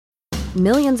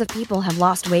Millions of people have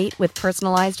lost weight with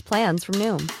personalized plans from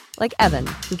Noom. Like Evan,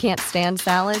 who can't stand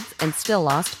salads and still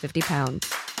lost 50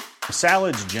 pounds.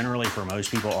 Salads generally for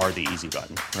most people are the easy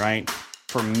button, right?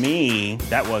 For me,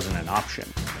 that wasn't an option.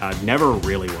 I never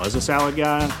really was a salad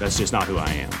guy. That's just not who I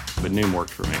am. But Noom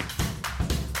worked for me.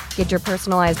 Get your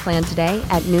personalized plan today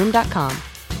at Noom.com.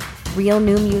 Real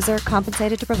Noom user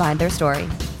compensated to provide their story.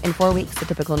 In 4 weeks, the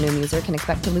typical Noom user can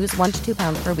expect to lose 1 to 2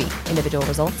 pounds per week. Individual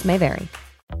results may vary.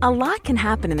 A lot can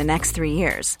happen in the next 3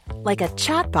 years. Like a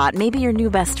chatbot may be your new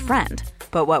best friend.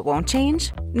 But what won't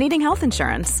change? Needing health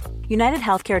insurance. United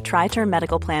Healthcare Tri-Term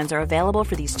Medical Plans are available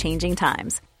for these changing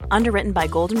times. Underwritten by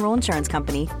Golden Rule Insurance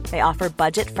Company, they offer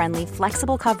budget-friendly,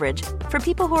 flexible coverage for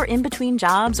people who are in between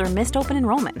jobs or missed open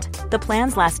enrollment. The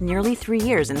plans last nearly 3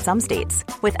 years in some states,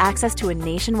 with access to a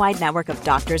nationwide network of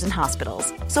doctors and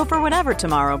hospitals. So for whatever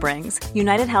tomorrow brings,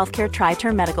 United Healthcare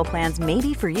Tri-Term Medical Plans may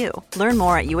be for you. Learn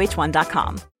more at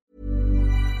uh1.com.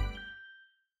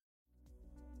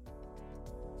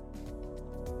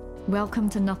 Welcome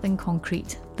to Nothing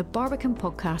Concrete, the Barbican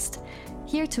podcast,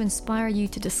 here to inspire you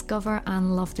to discover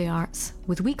and love the arts,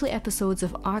 with weekly episodes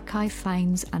of archive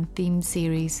finds and themed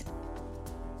series.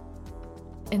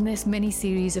 In this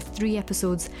mini-series of 3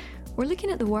 episodes, we're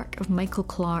looking at the work of Michael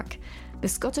Clark, the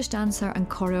Scottish dancer and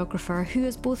choreographer who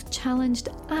has both challenged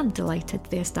and delighted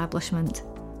the establishment.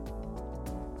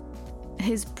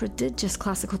 His prodigious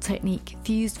classical technique,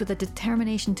 fused with a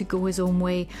determination to go his own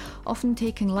way, often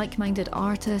taking like-minded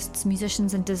artists,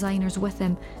 musicians and designers with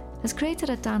him, has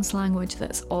created a dance language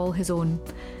that's all his own,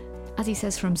 as he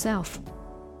says for himself.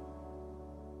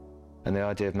 And the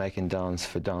idea of making dance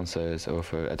for dancers or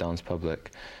for a dance public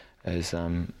is,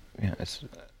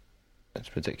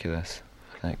 it's ridiculous,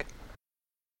 I think.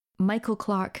 Michael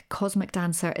Clark, Cosmic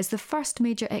Dancer, is the first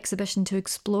major exhibition to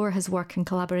explore his work and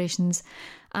collaborations,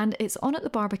 and it's on at the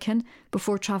Barbican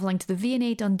before travelling to the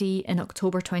V&A Dundee in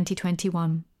October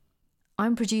 2021.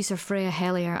 I'm producer Freya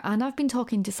Hellier, and I've been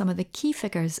talking to some of the key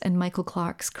figures in Michael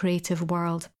Clark's creative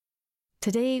world.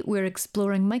 Today we're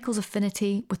exploring Michael's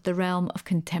affinity with the realm of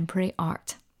contemporary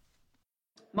art.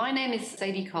 My name is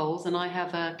Sadie Coles, and I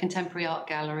have a contemporary art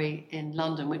gallery in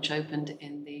London which opened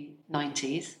in the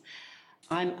 90s.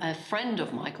 I'm a friend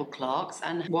of Michael Clark's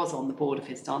and was on the board of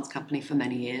his dance company for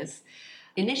many years.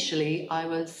 Initially, I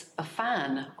was a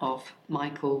fan of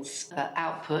Michael's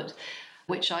output,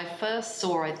 which I first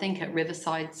saw, I think, at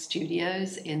Riverside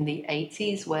Studios in the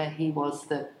 80s, where he was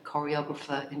the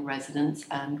choreographer in residence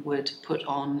and would put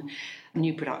on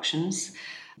new productions.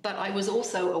 But I was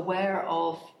also aware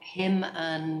of him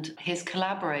and his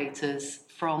collaborators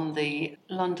from the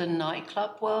London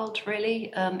nightclub world,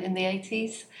 really, in the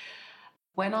 80s.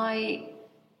 When I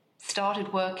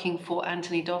started working for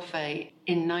Anthony Doffe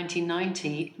in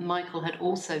 1990, Michael had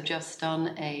also just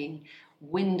done a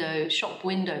shop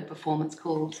window performance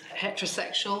called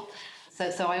Heterosexual.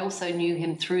 So I also knew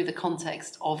him through the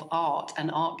context of art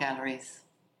and art galleries.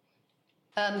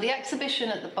 The exhibition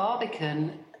at the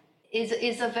Barbican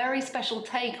is a very special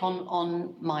take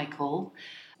on Michael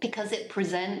because it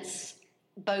presents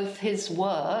both his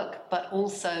work, but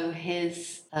also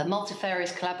his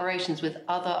multifarious collaborations with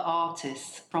other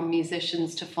artists, from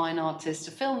musicians to fine artists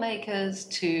to filmmakers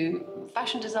to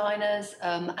fashion designers,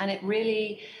 and it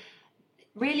really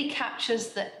captures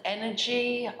the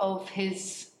energy of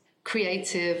his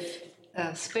creative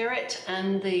spirit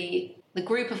and the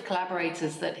group of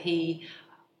collaborators that he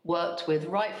worked with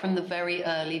right from the very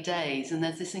early days. And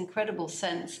there's this incredible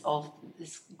sense of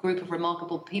this group of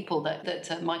remarkable people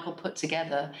that Michael put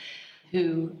together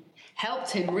who helped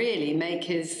him really make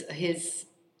his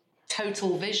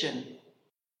total vision.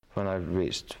 When I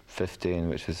reached 15,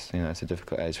 which was, it's a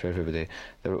difficult age for everybody,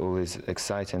 there were all these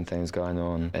exciting things going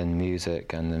on in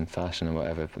music and in fashion and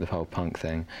whatever, the whole punk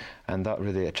thing. And that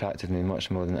really attracted me much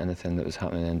more than anything that was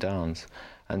happening in dance.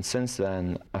 And since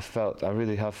then, I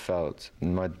really have felt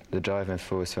the driving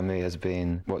force for me has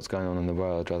been what's going on in the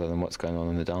world rather than what's going on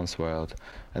in the dance world.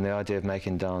 And the idea of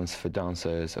making dance for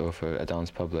dancers or for a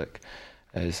dance public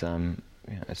is,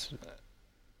 it's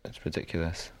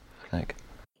ridiculous, I think.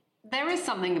 There is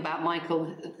something about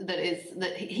Michael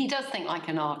that he does think like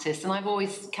an artist, and I've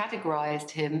always categorized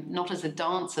him not as a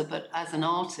dancer but as an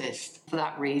artist for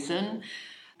that reason.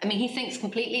 I mean, he thinks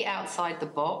completely outside the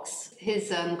box.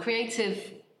 His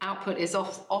creative output is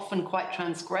often quite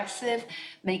transgressive,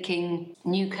 making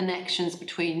new connections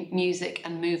between music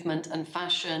and movement and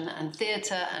fashion and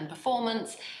theatre and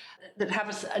performance that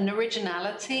have an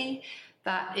originality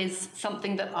that is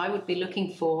something that I would be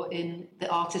looking for in the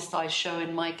artists I show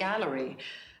in my gallery.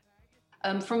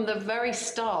 From the very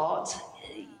start,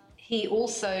 he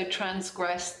also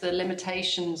transgressed the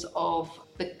limitations of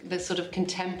the sort of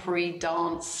contemporary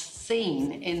dance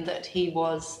scene, in that he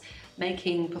was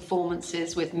making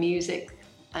performances with music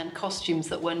and costumes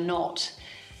that were not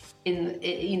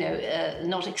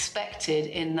not expected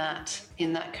in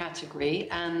that category,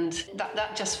 and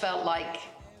that just felt like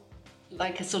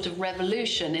a sort of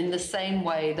revolution, in the same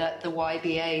way that the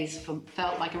YBAs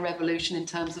felt like a revolution in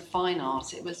terms of fine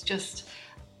art. It was just,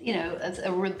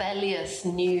 a rebellious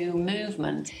new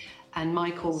movement, and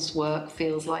Michael's work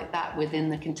feels like that within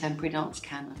the contemporary dance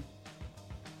canon.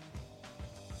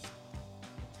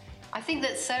 I think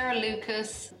that Sarah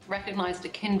Lucas recognised a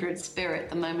kindred spirit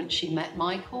the moment she met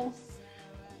Michael.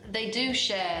 They do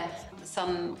share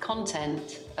some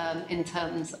content in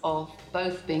terms of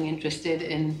both being interested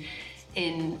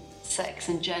in sex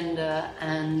and gender,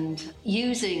 and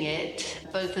using it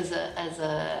both as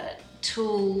a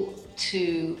tool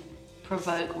to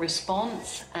provoke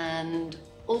response, and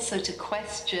also to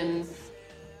question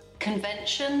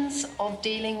conventions of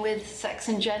dealing with sex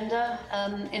and gender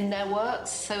in their works,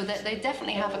 so that they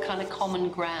definitely have a kind of common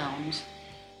ground.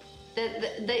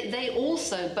 They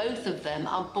also, both of them,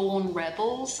 are born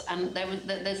rebels, and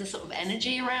there's a sort of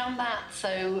energy around that.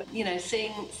 So,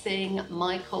 seeing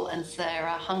Michael and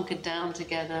Sarah hunkered down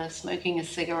together, smoking a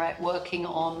cigarette, working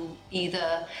on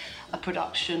either a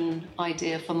production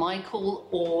idea for Michael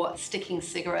or sticking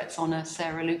cigarettes on a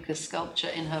Sarah Lucas sculpture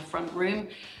in her front room,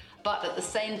 but at the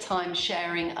same time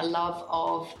sharing a love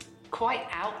of quite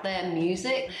out there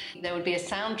music. There would be a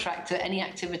soundtrack to any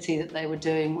activity that they were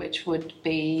doing, which would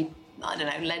be, I don't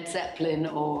know, Led Zeppelin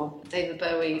or David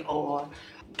Bowie or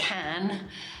Can.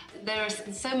 There are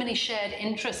so many shared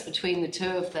interests between the two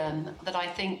of them that I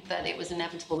think that it was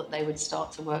inevitable that they would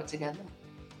start to work together.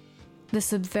 The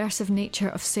subversive nature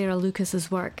of Sarah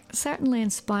Lucas's work certainly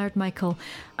inspired Michael,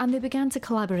 and they began to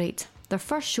collaborate. Their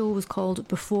first show was called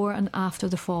Before and After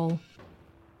the Fall.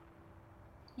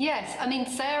 Yes, I mean,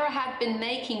 Sarah had been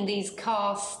making these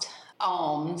cast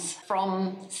arms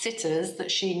from sitters that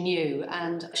she knew,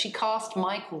 and she cast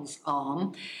Michael's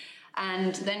arm,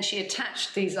 and then she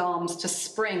attached these arms to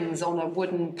springs on a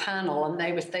wooden panel, and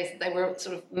they were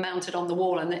sort of mounted on the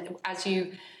wall, and as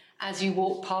you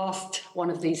walk past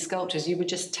one of these sculptures, you would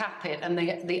just tap it and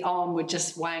the arm would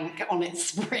just wank on its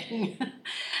spring.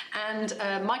 And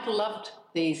Michael loved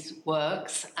these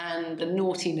works and the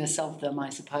naughtiness of them, I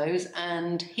suppose,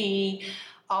 and he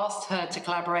asked her to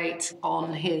collaborate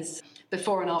on his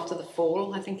Before and After the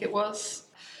Fall, I think it was.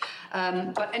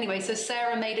 But anyway, so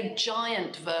Sarah made a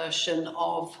giant version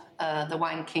of the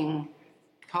wanking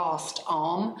cast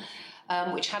arm,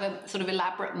 which had a sort of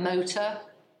elaborate motor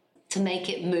to make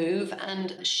it move,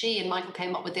 and she and Michael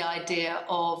came up with the idea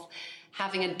of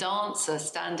having a dancer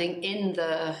standing in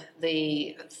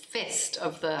the fist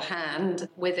of the hand,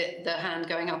 with the hand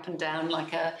going up and down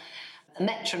like a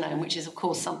metronome, which is of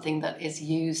course something that is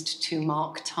used to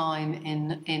mark time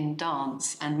in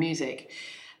dance and music.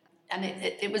 And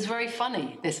it was very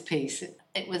funny, this piece.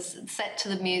 It was set to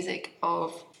the music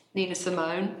of Nina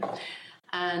Simone,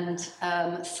 and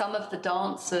some of the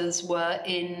dancers were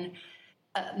in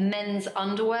men's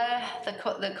underwear.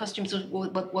 The costumes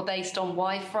were based on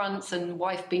Y-fronts and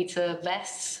wife-beater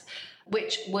vests,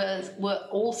 which were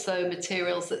also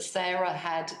materials that Sarah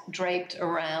had draped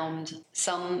around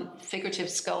some figurative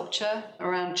sculpture,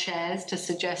 around chairs, to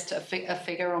suggest a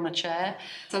figure on a chair.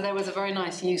 So there was a very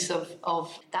nice use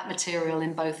of that material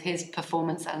in both his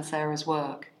performance and Sarah's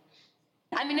work.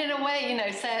 I mean, in a way,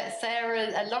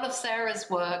 a lot of Sarah's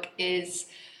work is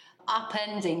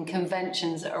upending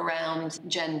conventions around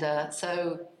gender.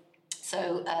 So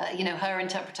her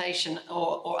interpretation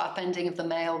or upending of the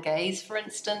male gaze, for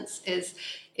instance, is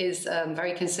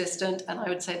very consistent. And I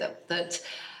would say that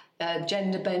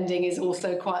gender bending is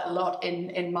also quite a lot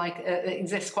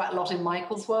exists quite a lot in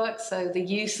Michael's work. So the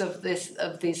use of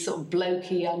these sort of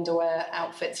blokey underwear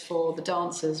outfits for the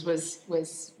dancers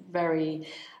was very,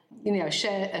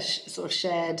 a sort of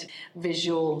shared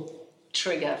visual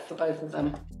trigger for both of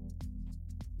them.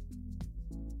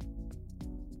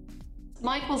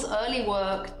 Michael's early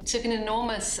work took an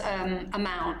enormous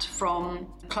amount from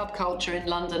club culture in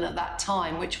London at that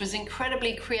time, which was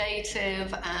incredibly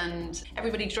creative and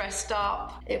everybody dressed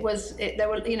up. There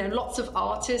were lots of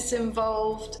artists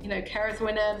involved. Kerith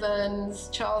Wynne Evans,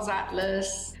 Charles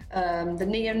Atlas, the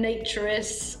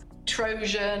Neo-Naturists,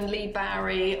 Trojan, Lee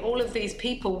Barry. All of these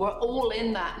people were all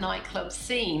in that nightclub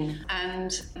scene,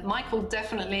 and Michael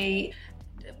definitely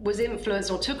was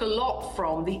influenced or took a lot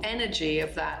from the energy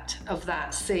of that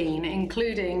scene,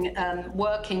 including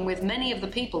working with many of the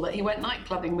people that he went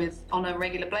nightclubbing with on a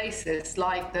regular basis,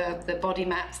 like the Body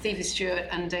Map, Stevie Stewart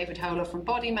and David Holer from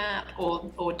Body Map,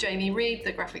 or Jamie Reed,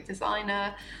 the graphic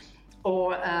designer,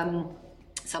 or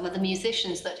some of the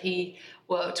musicians that he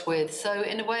worked with. So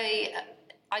in a way,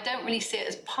 I don't really see it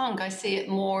as punk. I see it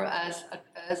more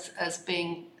as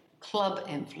being club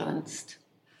influenced.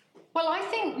 Well, I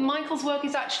think Michael's work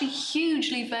is actually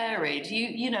hugely varied.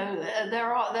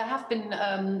 There have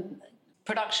been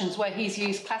productions where he's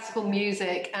used classical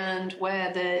music and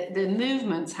where the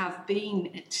movements have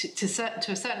been to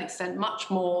a certain extent much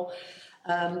more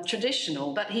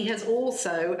traditional, but he has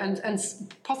also, and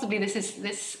possibly this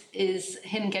is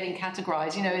him getting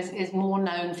categorized, is more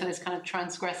known for this kind of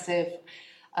transgressive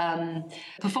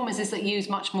performances that use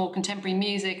much more contemporary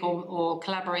music or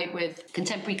collaborate with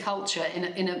contemporary culture in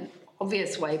an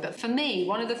obvious way. But for me,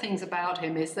 one of the things about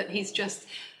him is that he's just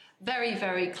very,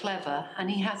 very clever, and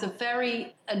he has a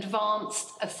very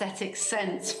advanced aesthetic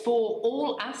sense for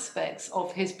all aspects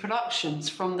of his productions,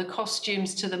 from the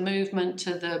costumes to the movement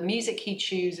to the music he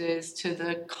chooses to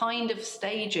the kind of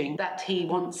staging that he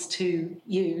wants to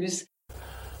use.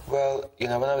 Well,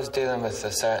 when I was dealing with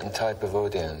a certain type of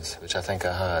audience, which I think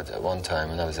I had at one time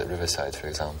when I was at Riverside, for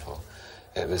example,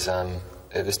 it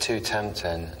was too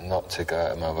tempting not to go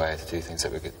out of my way to do things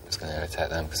that was going to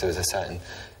irritate them, because there was a certain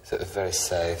sort of very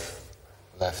safe,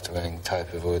 left-wing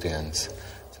type of audience,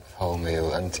 sort of whole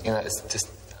meal, and, it's just,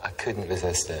 I couldn't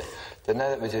resist it. But now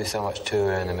that we do so much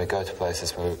touring and we go to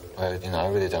places where I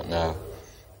really don't know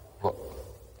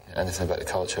anything about the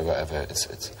culture or whatever,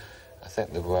 I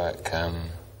think the work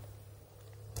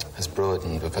has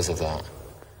broadened because of that.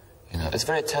 It's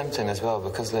very tempting as well,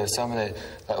 because there's so many,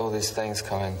 all these things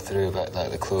coming through about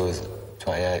the Close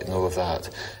 28 and all of that.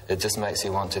 It just makes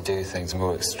you want to do things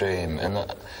more extreme and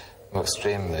more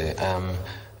extremely.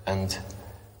 And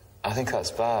I think that's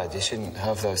bad. You shouldn't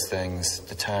have those things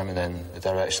determining the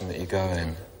direction that you go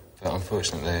in. But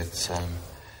unfortunately, it's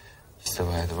just the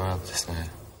way of the world just now.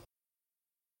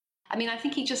 I mean, I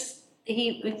think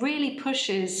he really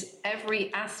pushes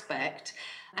every aspect,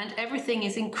 and everything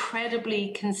is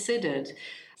incredibly considered.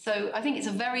 So I think it's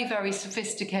a very, very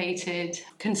sophisticated,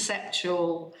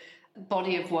 conceptual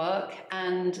body of work.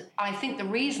 And I think the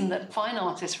reason that fine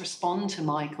artists respond to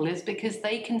Michael is because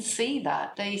they can see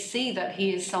that. They see that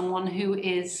he is someone who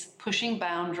is pushing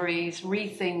boundaries,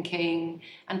 rethinking,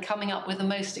 and coming up with the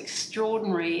most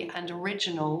extraordinary and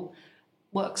original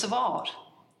works of art.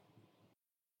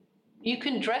 You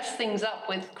can dress things up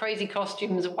with crazy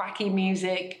costumes, wacky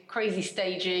music, crazy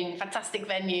staging, fantastic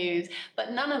venues,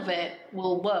 but none of it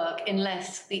will work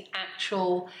unless the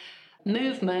actual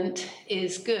movement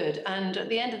is good. And at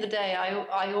the end of the day,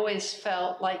 I always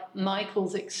felt like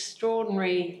Michael's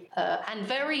extraordinary and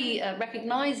very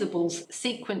recognizable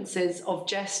sequences of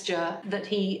gesture that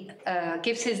he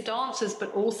gives his dancers,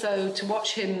 but also to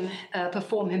watch him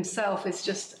perform himself is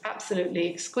just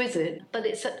absolutely exquisite. But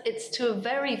it's to a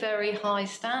very, very high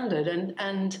standard.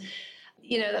 And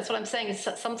that's what I'm saying, is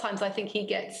that sometimes I think he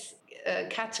gets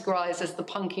categorized as the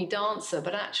punky dancer,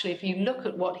 but actually if you look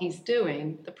at what he's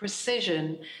doing, the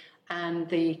precision and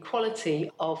the quality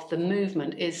of the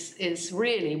movement is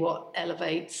really what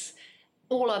elevates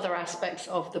all other aspects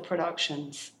of the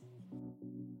productions.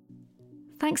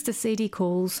 Thanks to Sadie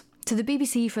Coles, to the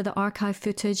BBC for the archive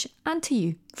footage, and to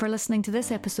you for listening to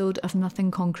this episode of Nothing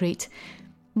Concrete.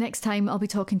 Next time I'll be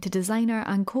talking to designer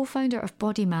and co-founder of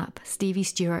Bodymap, Stevie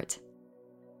Stewart.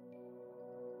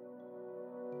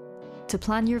 To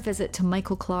plan your visit to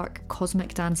Michael Clarke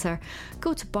Cosmic Dancer,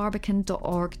 go to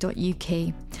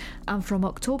barbican.org.uk, and from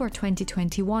October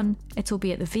 2021 it'll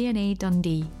be at the V&A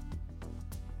Dundee.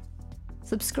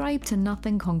 Subscribe to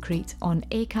Nothing Concrete on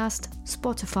Acast,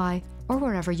 Spotify, or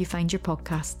wherever you find your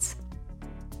podcasts.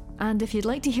 And if you'd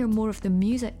like to hear more of the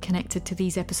music connected to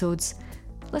these episodes,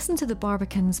 listen to the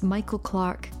Barbican's Michael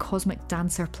Clarke Cosmic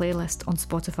Dancer playlist on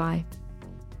Spotify.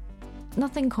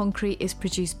 Nothing Concrete is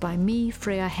produced by me,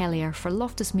 Freya Hellier, for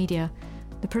Loftus Media.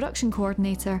 The production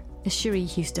coordinator is Cherie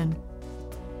Houston.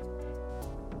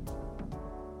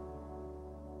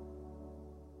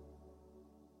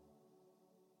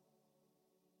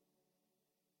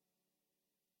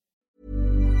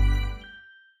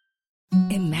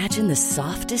 Imagine the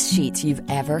softest sheets you've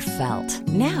ever felt.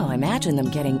 Now imagine them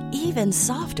getting even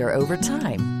softer over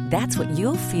time. That's what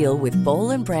you'll feel with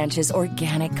Boll & Branch's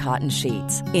organic cotton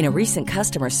sheets. In a recent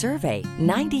customer survey,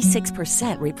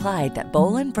 96% replied that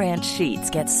Boll & Branch sheets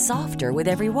get softer with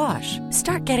every wash.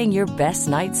 Start getting your best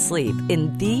night's sleep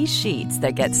in these sheets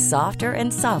that get softer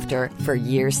and softer for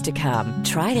years to come.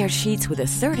 Try their sheets with a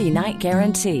 30-night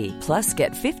guarantee. Plus,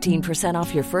 get 15%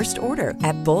 off your first order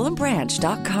at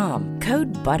bollandbranch.com.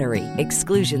 Code BUTTERY.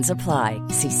 Exclusions apply.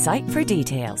 See site for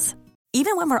details.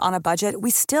 Even when we're on a budget,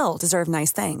 we still deserve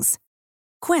nice things.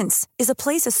 Quince is a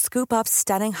place to scoop up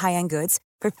stunning high-end goods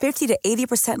for 50 to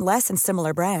 80% less than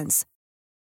similar brands.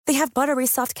 They have buttery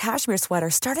soft cashmere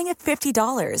sweaters starting at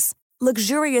 $50,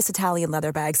 luxurious Italian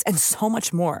leather bags, and so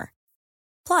much more.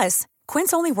 Plus,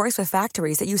 Quince only works with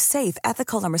factories that use safe,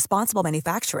 ethical, and responsible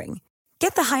manufacturing.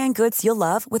 Get the high-end goods you'll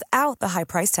love without the high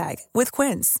price tag with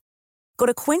Quince. Go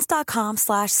to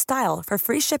quince.com/style for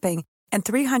free shipping and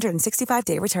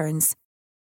 365-day returns.